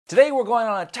Today we're going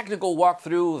on a technical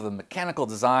walkthrough of the mechanical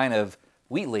design of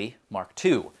Wheatley Mk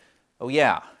II. Oh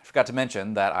yeah, I forgot to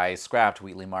mention that I scrapped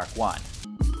Wheatley Mk I.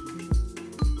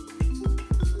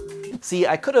 See,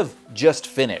 I could have just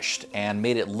finished and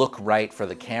made it look right for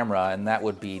the camera and that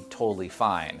would be totally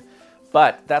fine.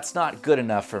 But that's not good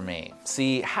enough for me.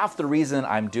 See, half the reason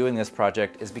I'm doing this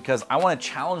project is because I want to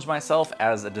challenge myself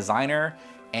as a designer,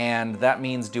 and that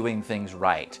means doing things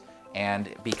right.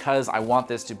 And because I want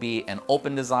this to be an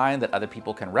open design that other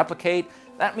people can replicate,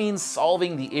 that means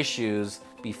solving the issues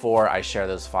before I share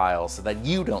those files so that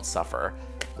you don't suffer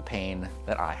the pain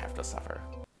that I have to suffer.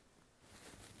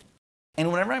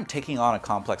 And whenever I'm taking on a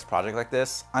complex project like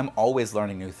this, I'm always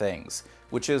learning new things,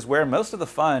 which is where most of the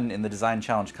fun in the design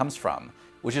challenge comes from,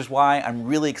 which is why I'm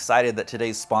really excited that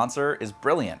today's sponsor is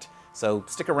Brilliant. So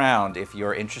stick around if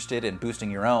you're interested in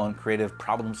boosting your own creative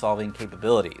problem-solving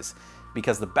capabilities,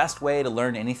 because the best way to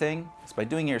learn anything is by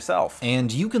doing it yourself.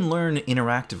 And you can learn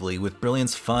interactively with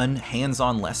Brilliant's fun,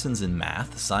 hands-on lessons in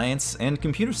math, science, and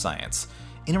computer science.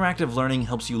 Interactive learning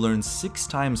helps you learn 6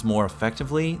 times more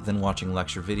effectively than watching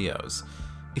lecture videos.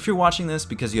 If you're watching this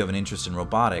because you have an interest in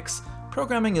robotics,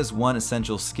 programming is one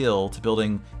essential skill to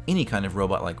building any kind of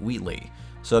robot like Wheatley.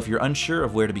 So if you're unsure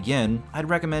of where to begin, I'd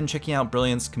recommend checking out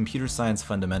Brilliant's Computer Science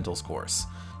Fundamentals course.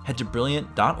 Head to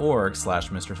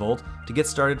brilliant.org/MrVolt to get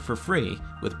started for free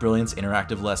with Brilliant's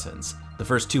interactive lessons. The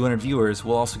first 200 viewers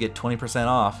will also get 20%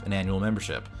 off an annual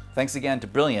membership. Thanks again to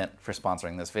Brilliant for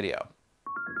sponsoring this video.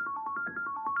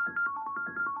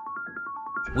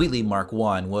 Wheatley Mk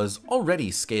I was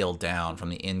already scaled down from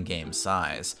the in-game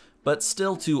size, but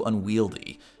still too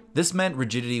unwieldy. This meant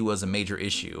rigidity was a major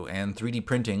issue, and 3D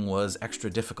printing was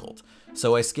extra difficult,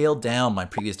 so I scaled down my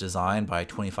previous design by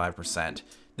 25%.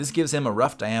 This gives him a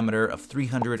rough diameter of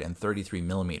 333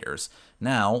 millimeters.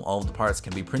 Now, all of the parts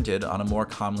can be printed on a more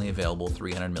commonly available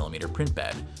 300mm print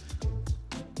bed.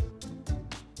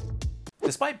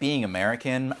 Despite being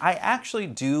American, I actually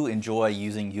do enjoy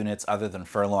using units other than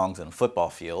furlongs and football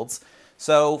fields.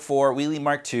 So for Wheatley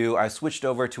Mk II, I switched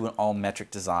over to an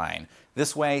all-metric design.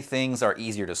 This way, things are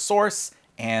easier to source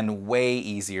and way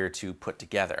easier to put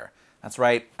together. That's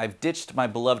right, I've ditched my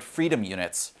beloved Freedom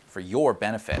units for your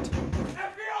benefit.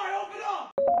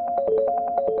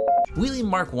 Wheatley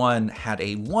Mk I had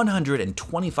a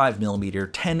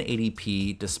 125mm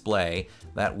 1080p display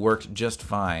that worked just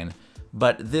fine,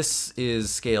 but this is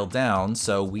scaled down,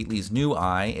 so Wheatley's new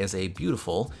eye is a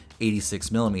beautiful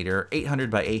 86mm 800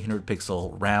 by 800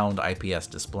 pixel round IPS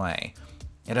display.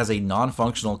 It has a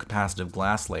non-functional capacitive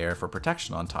glass layer for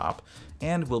protection on top,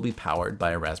 and will be powered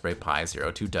by a Raspberry Pi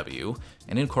 02W,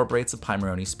 and incorporates a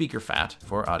Pomeronic speaker fat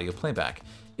for audio playback.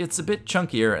 It's a bit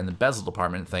chunkier in the bezel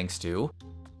department thanks to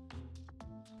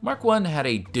Mk I had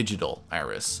a digital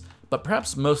iris, but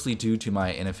perhaps mostly due to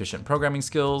my inefficient programming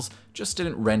skills, just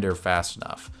didn't render fast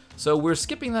enough. So we're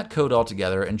skipping that code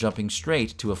altogether and jumping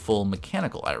straight to a full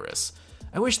mechanical iris.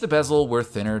 I wish the bezel were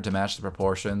thinner to match the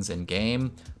proportions in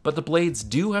game, but the blades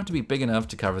do have to be big enough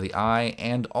to cover the eye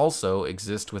and also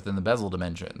exist within the bezel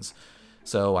dimensions.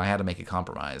 So I had to make a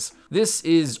compromise. This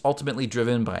is ultimately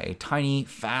driven by a tiny,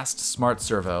 fast, smart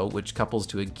servo which couples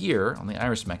to a gear on the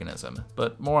iris mechanism,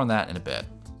 but more on that in a bit.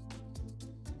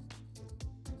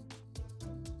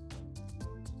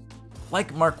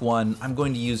 Like Mk I, I'm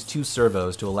going to use 2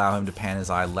 servos to allow him to pan his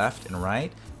eye left and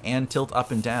right, and tilt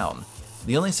up and down.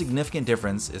 The only significant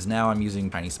difference is now I'm using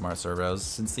tiny smart servos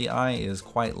since the eye is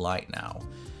quite light now.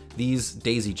 These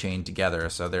daisy chain together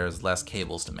so there's less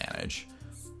cables to manage.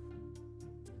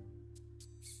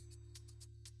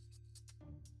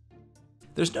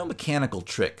 There's no mechanical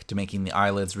trick to making the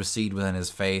eyelids recede within his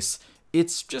face,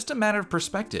 it's just a matter of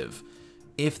perspective.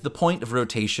 If the point of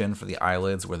rotation for the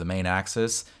eyelids were the main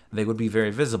axis, they would be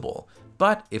very visible.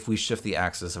 But if we shift the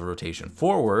axis of rotation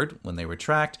forward when they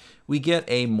retract, we get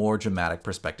a more dramatic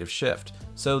perspective shift,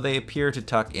 so they appear to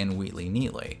tuck in Wheatley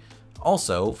neatly.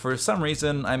 Also, for some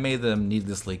reason, I made them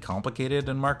needlessly complicated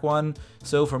in Mk I,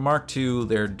 so for Mk II,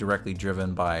 they're directly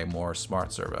driven by more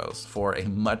smart servos for a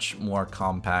much more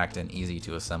compact and easy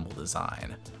to assemble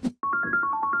design.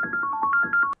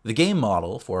 The game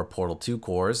model for Portal 2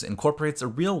 cores incorporates a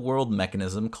real-world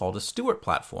mechanism called a Stewart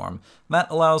platform that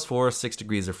allows for 6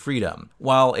 degrees of freedom.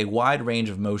 While a wide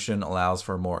range of motion allows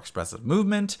for more expressive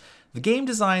movement, the game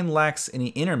design lacks any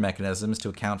inner mechanisms to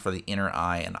account for the inner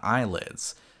eye and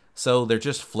eyelids, so they're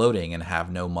just floating and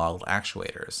have no modeled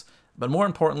actuators. But more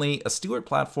importantly, a Stewart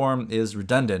platform is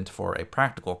redundant for a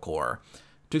practical core.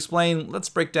 To explain, let's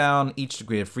break down each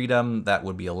degree of freedom that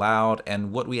would be allowed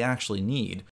and what we actually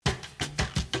need.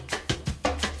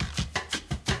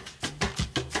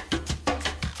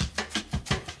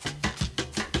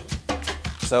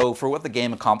 So for what the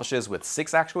game accomplishes with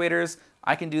 6 actuators,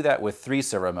 I can do that with 3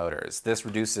 servo motors. This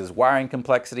reduces wiring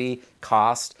complexity,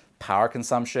 cost, power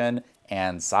consumption,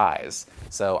 and size.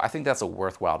 So I think that's a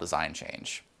worthwhile design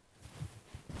change.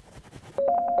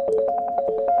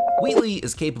 Wheatley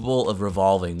is capable of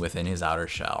revolving within his outer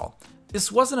shell.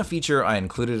 This wasn't a feature I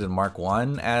included in Mark I,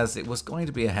 as it was going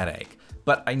to be a headache,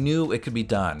 but I knew it could be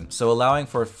done, so allowing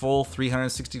for a full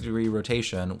 360-degree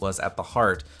rotation was at the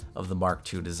heart of the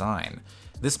Mark II design.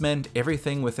 This meant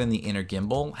everything within the inner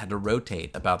gimbal had to rotate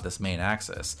about this main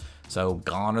axis, so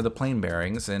gone are the plain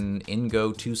bearings and in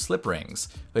go 2 slip rings,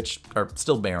 which are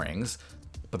still bearings,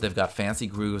 but they've got fancy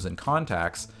grooves and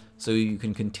contacts, so you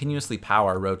can continuously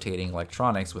power rotating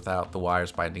electronics without the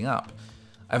wires binding up.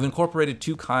 I've incorporated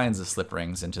 2 kinds of slip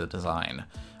rings into the design.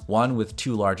 One with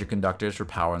 2 larger conductors for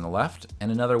power on the left,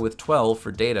 and another with 12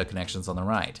 for data connections on the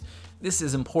right. This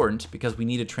is important because we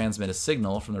need to transmit a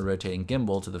signal from the rotating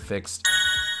gimbal to the fixed.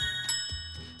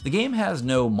 The game has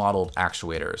no modeled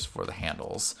actuators for the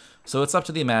handles, so it's up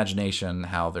to the imagination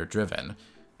how they're driven.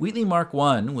 Wheatley Mark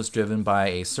I was driven by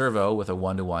a servo with a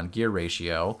 1-to-1 gear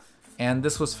ratio, and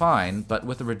this was fine, but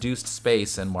with the reduced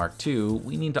space in Mark II,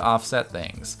 we need to offset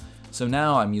things. So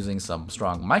now I'm using some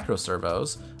strong micro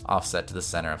servos offset to the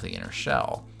center of the inner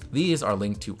shell. These are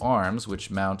linked to arms which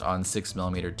mount on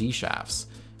 6mm D shafts.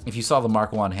 If you saw the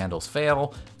Mark I handles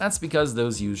fail, that's because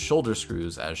those use shoulder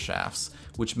screws as shafts,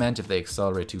 which meant if they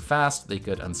accelerate too fast, they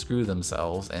could unscrew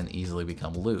themselves and easily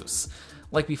become loose.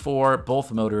 Like before,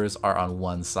 both motors are on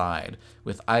one side,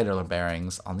 with idler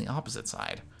bearings on the opposite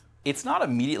side. It's not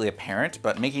immediately apparent,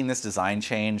 but making this design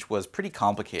change was pretty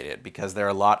complicated because there are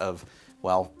a lot of,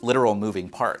 well, literal moving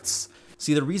parts.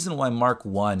 See, the reason why Mark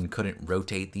I couldn't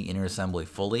rotate the inner assembly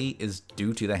fully is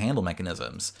due to the handle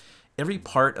mechanisms. Every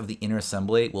part of the inner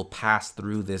assembly will pass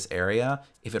through this area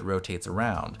if it rotates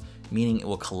around, meaning it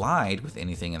will collide with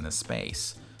anything in this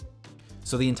space.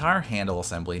 So the entire handle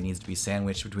assembly needs to be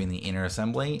sandwiched between the inner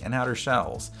assembly and outer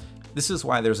shells. This is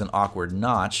why there's an awkward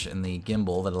notch in the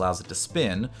gimbal that allows it to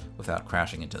spin without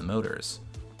crashing into the motors.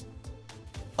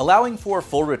 Allowing for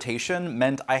full rotation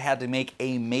meant I had to make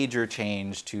a major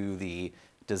change to the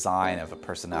design of a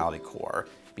personality core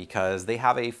because they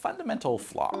have a fundamental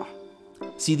flaw.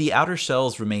 See, the outer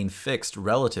shells remain fixed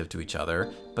relative to each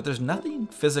other, but there's nothing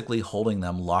physically holding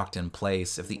them locked in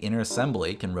place if the inner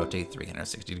assembly can rotate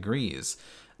 360 degrees.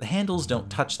 The handles don't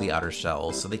touch the outer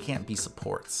shells, so they can't be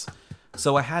supports.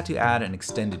 So I had to add an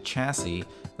extended chassis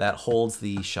that holds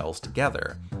the shells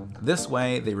together. This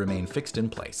way, they remain fixed in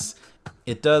place.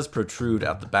 It does protrude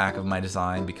out the back of my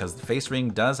design because the face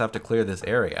ring does have to clear this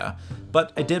area,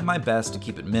 but I did my best to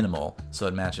keep it minimal so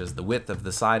it matches the width of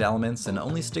the side elements and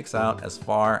only sticks out as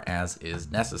far as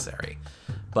is necessary.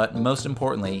 But most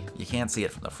importantly, you can't see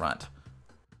it from the front.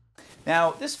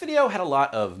 Now, this video had a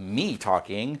lot of me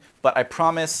talking, but I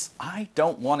promise I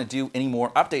don't want to do any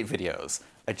more update videos.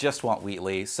 I just want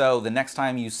Wheatley, so the next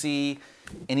time you see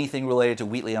anything related to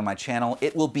Wheatley on my channel,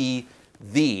 it will be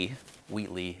the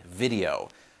Wheatley video.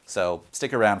 So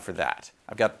stick around for that.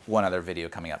 I've got one other video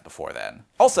coming up before then.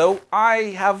 Also, I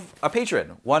have a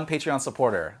patron, one Patreon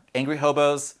supporter. Angry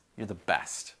Hobos, you're the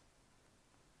best.